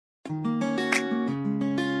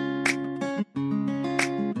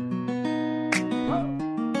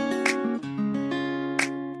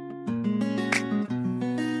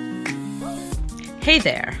Hey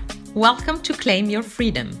there, welcome to Claim Your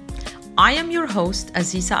Freedom. I am your host,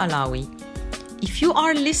 Aziza Alawi. If you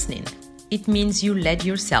are listening, it means you led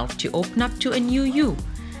yourself to open up to a new you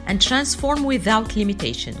and transform without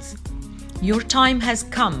limitations. Your time has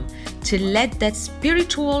come to let that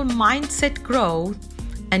spiritual mindset grow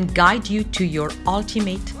and guide you to your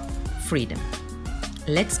ultimate freedom.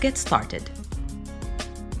 Let's get started.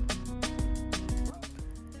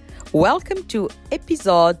 Welcome to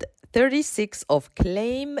episode 36 of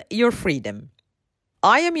Claim Your Freedom.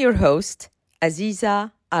 I am your host,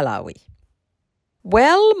 Aziza Alawi.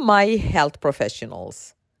 Well, my health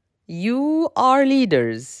professionals, you are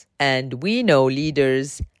leaders, and we know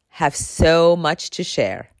leaders have so much to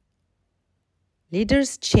share.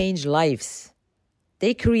 Leaders change lives.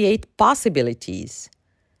 They create possibilities.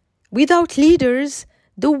 Without leaders,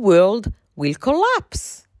 the world will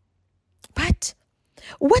collapse. But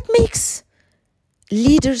what makes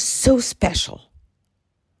leaders so special?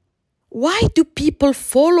 Why do people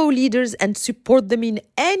follow leaders and support them in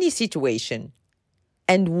any situation?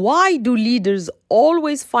 And why do leaders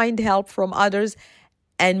always find help from others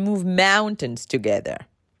and move mountains together?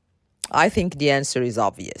 I think the answer is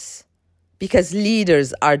obvious. Because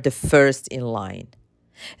leaders are the first in line.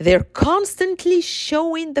 They're constantly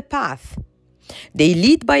showing the path. They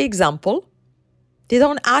lead by example. They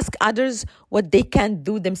don't ask others what they can't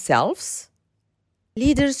do themselves.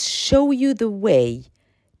 Leaders show you the way.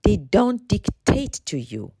 They don't dictate to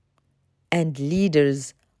you. And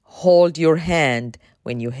leaders hold your hand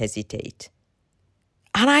when you hesitate.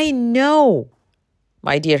 And I know,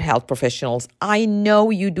 my dear health professionals, I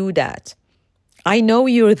know you do that. I know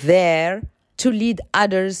you're there to lead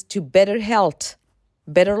others to better health,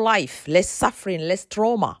 better life, less suffering, less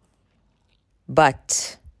trauma.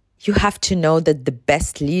 But you have to know that the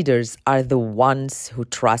best leaders are the ones who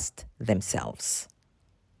trust themselves.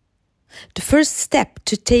 The first step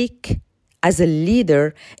to take as a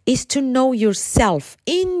leader is to know yourself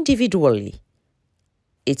individually.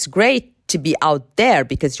 It's great to be out there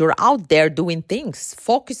because you're out there doing things,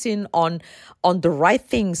 focusing on the right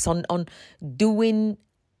things, on doing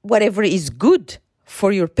whatever is good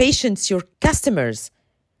for your patients, your customers,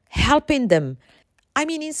 helping them.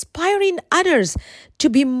 Inspiring others to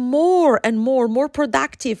be more and more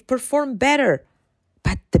productive, perform better.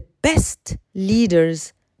 But the best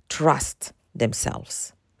leaders trust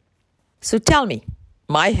themselves. So tell me,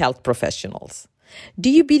 my health professionals, do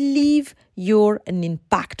you believe you're an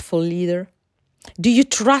impactful leader? Do you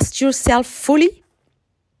trust yourself fully?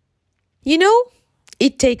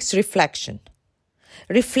 It takes reflection.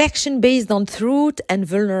 Reflection based on truth and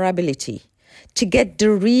vulnerability to get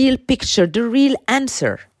the real picture, the real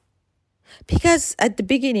answer. Because at the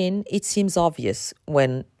beginning, it seems obvious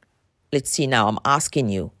when, let's see now, I'm asking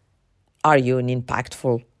you, are you an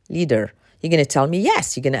impactful leader? You're going to tell me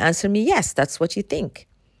yes. You're going to answer me yes. That's what you think.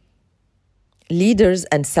 Leaders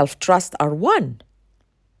and self-trust are one.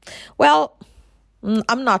 Well,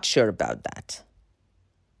 I'm not sure about that.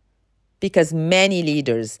 Because many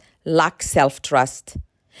leaders lack self-trust,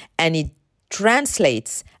 and it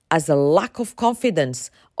translates as a lack of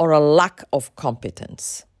confidence or a lack of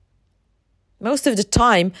competence. Most of the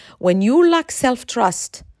time, when you lack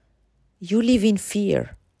self-trust, you live in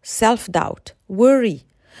fear, self-doubt, worry,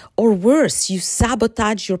 or worse, you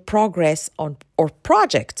sabotage your progress or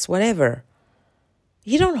projects, whatever.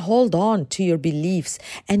 You don't hold on to your beliefs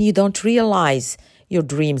and you don't realize your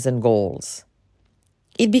dreams and goals.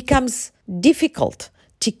 It becomes difficult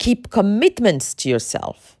to keep commitments to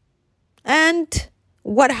yourself. And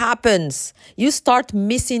what happens? You start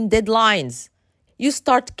missing deadlines. You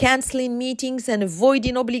start canceling meetings and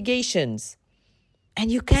avoiding obligations. And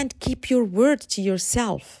you can't keep your word to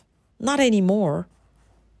yourself. Not anymore.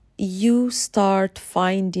 You start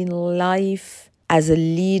finding life as a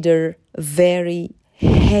leader very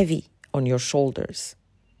heavy on your shoulders.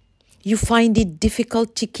 You find it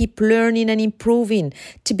difficult to keep learning and improving,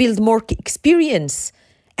 to build more experience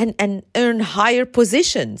and earn higher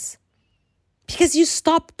positions. Because you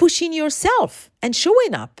stop pushing yourself and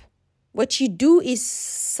showing up. What you do is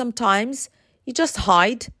sometimes you just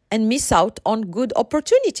hide and miss out on good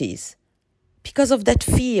opportunities because of that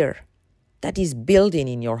fear that is building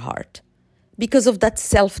in your heart, because of that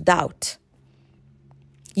self-doubt.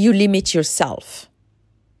 You limit yourself.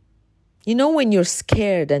 When you're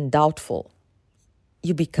scared and doubtful,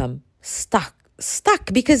 you become stuck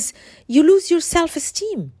because you lose your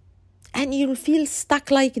self-esteem. And you'll feel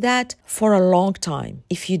stuck like that for a long time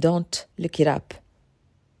if you don't look it up,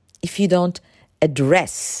 if you don't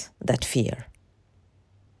address that fear.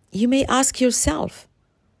 You may ask yourself,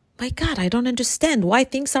 my God, I don't understand why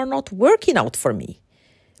things are not working out for me.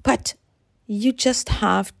 But You just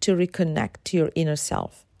have to reconnect to your inner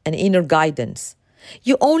self and inner guidance.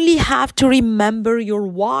 You only have to remember your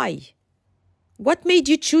why. What made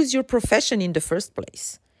you choose your profession in the first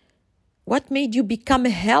place? What made you become a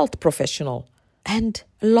health professional? And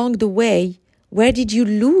along the way, where did you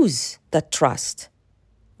lose that trust?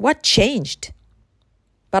 What changed?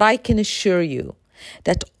 But I can assure you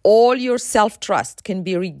that all your self-trust can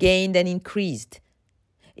be regained and increased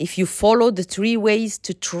if you follow the 3 ways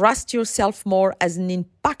to trust yourself more as an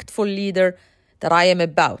impactful leader that I am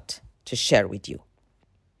about to share with you.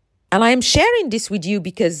 And I am sharing this with you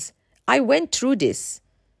because I went through this.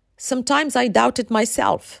 Sometimes I doubted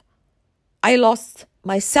myself. I lost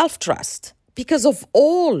my self-trust because of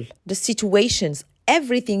all the situations,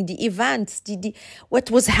 everything, the events, what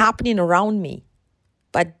was happening around me.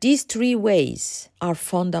 But these 3 ways are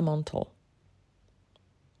fundamental.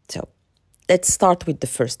 So let's start with the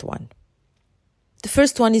first one. The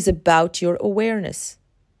first one is about your awareness,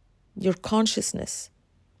 your consciousness.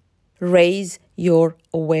 Raise your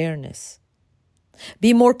awareness.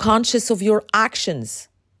 Be more conscious of your actions.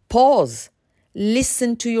 Pause.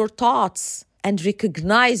 Listen to your thoughts and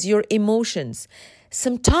recognize your emotions.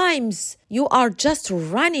 Sometimes you are just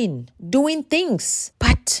running, doing things,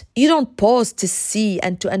 but you don't pause to see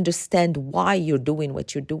and to understand why you're doing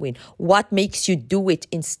what you're doing. What makes you do it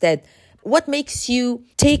instead? What makes you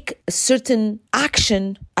take a certain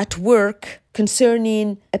action at work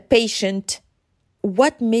concerning a patient?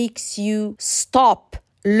 What makes you stop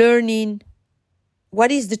learning?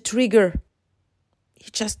 What is the trigger?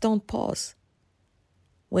 You just don't pause.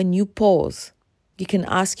 When you pause, you can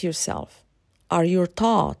ask yourself, are your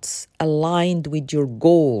thoughts aligned with your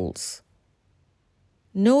goals?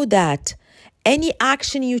 Know that any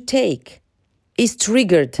action you take is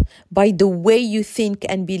triggered by the way you think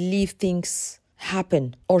and believe things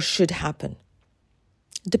happen or should happen.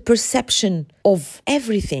 The perception of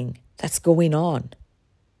everything that's going on.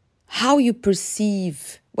 How you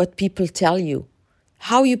perceive what people tell you.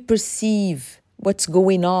 How you perceive what's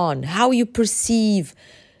going on. How you perceive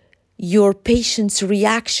your patient's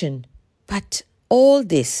reaction. But all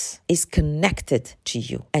this is connected to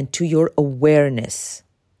you and to your awareness.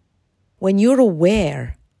 When you're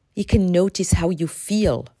aware, you can notice how you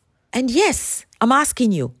feel. And yes, I'm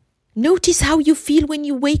asking you, notice how you feel when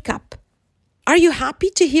you wake up. Are you happy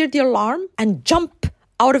to hear the alarm and jump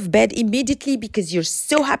out of bed immediately because you're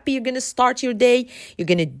so happy you're going to start your day, you're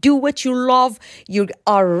going to do what you love, you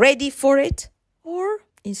are ready for it? Or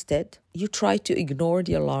instead, you try to ignore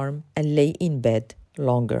the alarm and lay in bed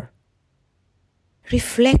longer.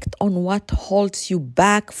 Reflect on what holds you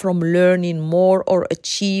back from learning more or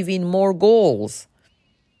achieving more goals.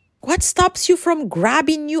 What stops you from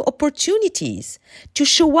grabbing new opportunities to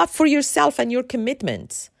show up for yourself and your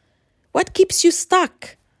commitments? What keeps you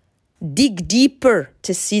stuck? Dig deeper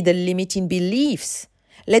to see the limiting beliefs.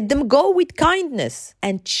 Let them go with kindness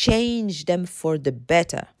and change them for the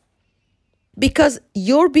better. Because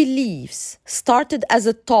your beliefs started as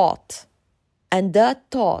a thought, and that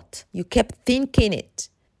thought, you kept thinking it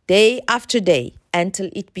day after day until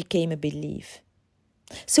it became a belief.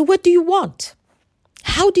 So what do you want?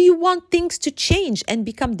 How do you want things to change and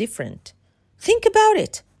become different? Think about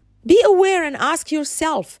it. Be aware and ask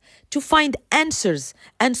yourself to find answers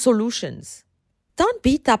and solutions. Don't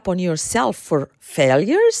beat up on yourself for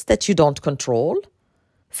failures that you don't control.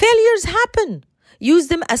 Failures happen. Use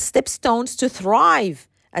them as stepstones to thrive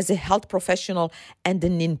as a health professional and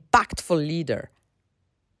an impactful leader.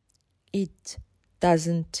 It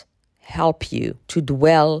doesn't help you to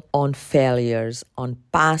dwell on failures, on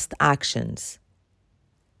past actions.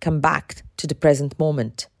 Come back to the present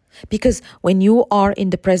moment. Because when you are in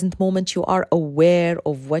the present moment, you are aware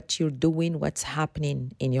of what you're doing, what's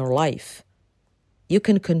happening in your life. You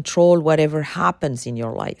can control whatever happens in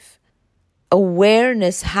your life.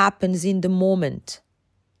 Awareness happens in the moment.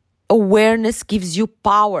 Awareness gives you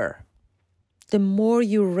power. The more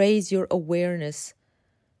you raise your awareness,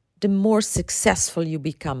 the more successful you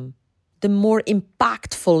become, the more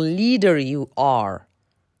impactful leader you are.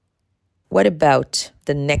 What about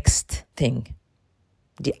the next thing?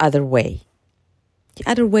 The other way. The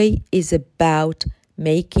other way is about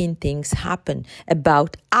making things happen,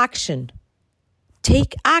 about action.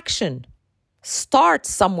 Take action. Start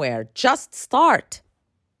somewhere. Just start.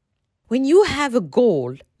 When you have a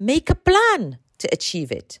goal, make a plan to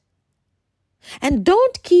achieve it. And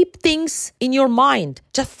don't keep things in your mind,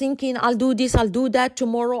 just thinking, I'll do this, I'll do that,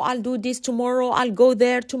 tomorrow I'll do this, tomorrow I'll go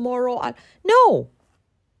there, tomorrow No.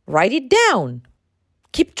 Write it down.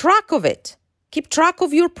 Keep track of it. Keep track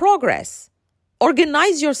of your progress.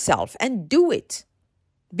 Organize yourself and do it.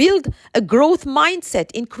 Build a growth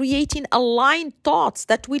mindset in creating aligned thoughts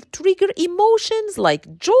that will trigger emotions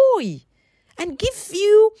like joy and give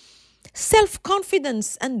you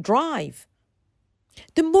self-confidence and drive.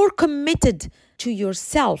 The more committed to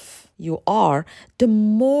yourself you are, the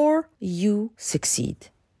more you succeed.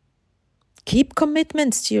 Keep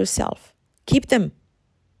commitments to yourself. Keep them.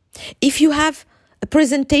 If you have a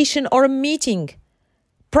presentation or a meeting,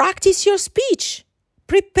 practice your speech.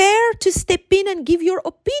 Prepare to step in and give your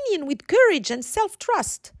opinion with courage and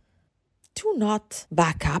self-trust. Do not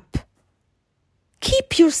back up.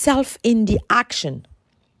 Keep yourself in the action.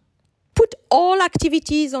 Put all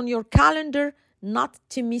activities on your calendar, not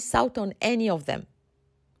to miss out on any of them.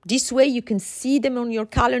 This way you can see them on your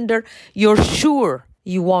calendar. You're sure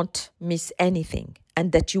you won't miss anything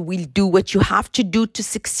and that you will do what you have to do to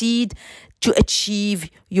succeed, to achieve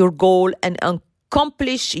your goal and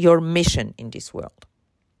accomplish your mission in this world.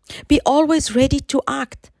 Be always ready to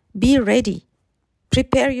act. Be ready.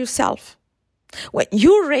 Prepare yourself. When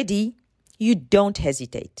you're ready, you don't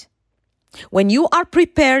hesitate. When you are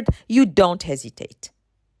prepared, you don't hesitate.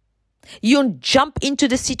 You jump into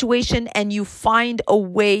the situation and you find a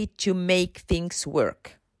way to make things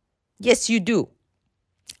work. Yes, you do.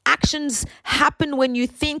 Actions happen when you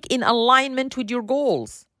think in alignment with your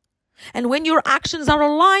goals. And when your actions are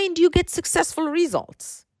aligned, you get successful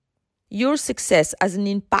results. Your success as an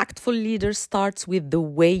impactful leader starts with the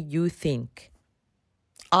way you think.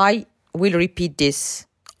 I will repeat this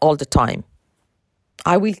all the time.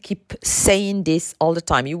 I will keep saying this all the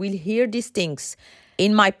time. You will hear these things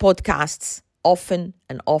in my podcasts often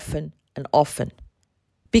and often and often.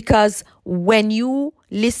 Because when you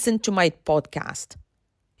listen to my podcast,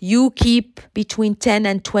 you keep between 10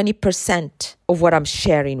 and 20% of what I'm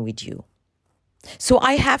sharing with you. So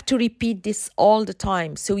I have to repeat this all the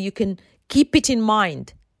time so you can keep it in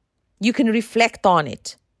mind. You can reflect on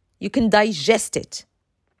it. You can digest it.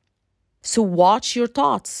 So watch your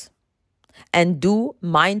thoughts and do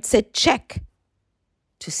mindset check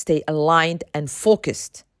to stay aligned and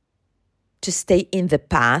focused, to stay in the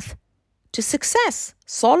path to success,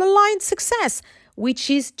 soul-aligned success, which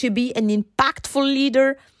is to be an impactful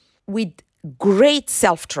leader with great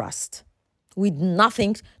self-trust, with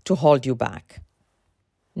nothing to hold you back.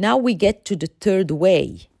 Now we get to the third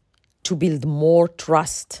way to build more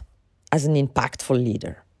trust as an impactful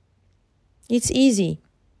leader. It's easy.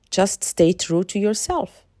 Just stay true to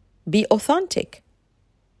yourself. Be authentic.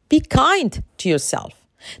 Be kind to yourself.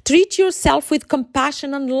 Treat yourself with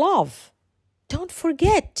compassion and love. Don't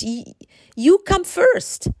forget, you come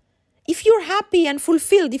first. If you're happy and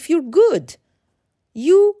fulfilled, if you're good,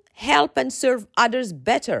 you help and serve others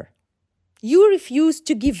better. You refuse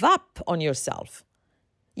to give up on yourself.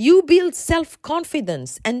 You build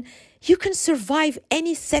self-confidence and you can survive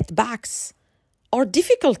any setbacks or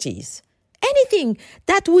difficulties. Anything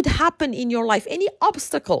that would happen in your life, any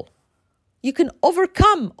obstacle, you can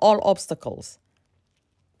overcome all obstacles.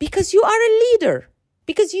 Because you are a leader,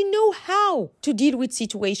 because you know how to deal with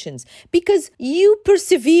situations, because you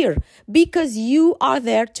persevere, because you are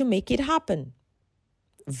there to make it happen.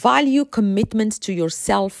 Value commitments to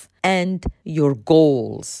yourself and your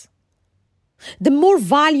goals. The more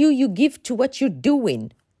value you give to what you're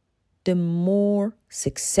doing, the more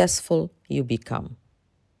successful you become.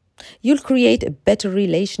 You'll create a better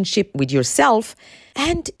relationship with yourself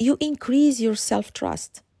and you increase your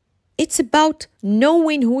self-trust. It's about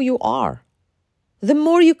knowing who you are. The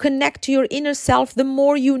more you connect to your inner self, the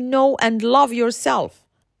more you know and love yourself.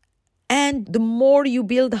 And the more you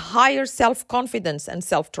build higher self-confidence and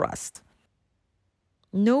self-trust.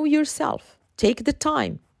 Know yourself. Take the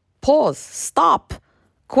time. Pause. Stop.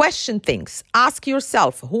 Question things. Ask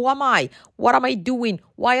yourself, who am I? What am I doing?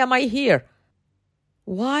 Why am I here?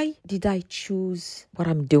 Why did I choose what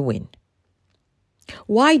I'm doing?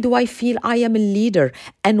 Why do I feel I am a leader?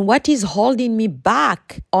 And what is holding me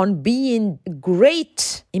back on being a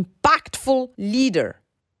great, impactful leader?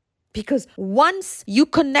 Because once you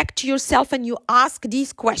connect to yourself and you ask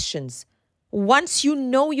these questions, once you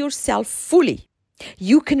know yourself fully,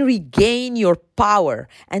 you can regain your power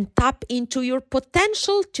and tap into your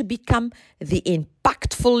potential to become the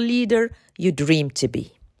impactful leader you dream to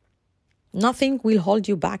be. Nothing will hold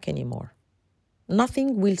you back anymore.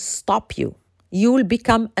 Nothing will stop you. You will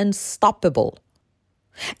become unstoppable.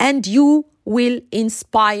 And you will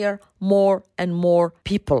inspire more and more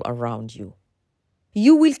people around you.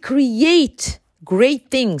 You will create great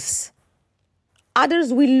things.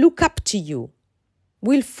 Others will look up to you,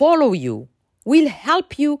 will follow you, will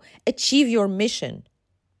help you achieve your mission.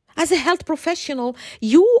 As a health professional,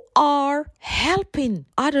 you are helping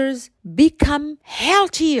others become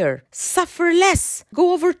healthier, suffer less,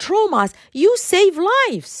 go over traumas. You save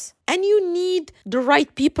lives. And you need the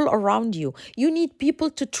right people around you. You need people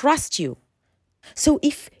to trust you. So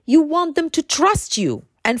if you want them to trust you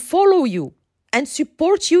and follow you and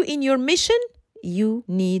support you in your mission, you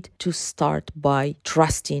need to start by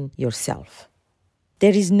trusting yourself.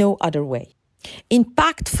 There is no other way.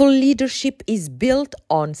 Impactful leadership is built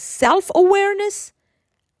on self-awareness,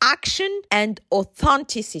 action, and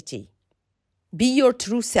authenticity. Be your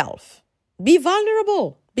true self. Be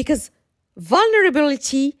vulnerable, because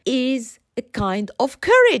vulnerability is a kind of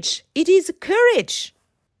courage. It is courage.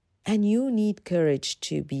 And you need courage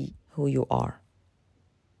to be who you are.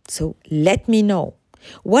 So let me know.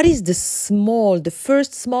 What is the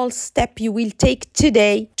first small step you will take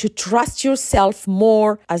today to trust yourself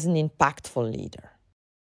more as an impactful leader?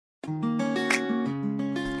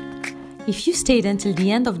 If you stayed until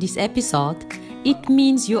the end of this episode, it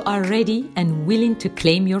means you are ready and willing to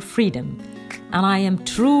claim your freedom. And I am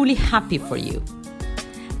truly happy for you.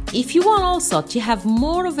 If you want also to have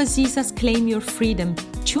more of Aziza's Claim Your Freedom,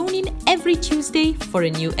 tune in every Tuesday for a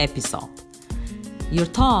new episode. Your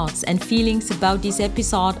thoughts and feelings about this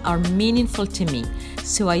episode are meaningful to me,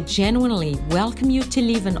 so I genuinely welcome you to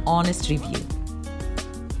leave an honest review.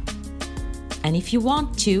 And if you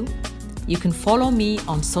want to, you can follow me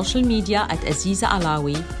on social media at Aziza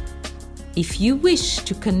Alawi. If you wish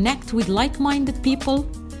to connect with like-minded people,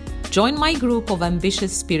 join my group of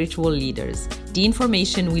ambitious spiritual leaders. The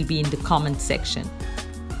information will be in the comment section.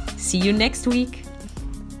 See you next week.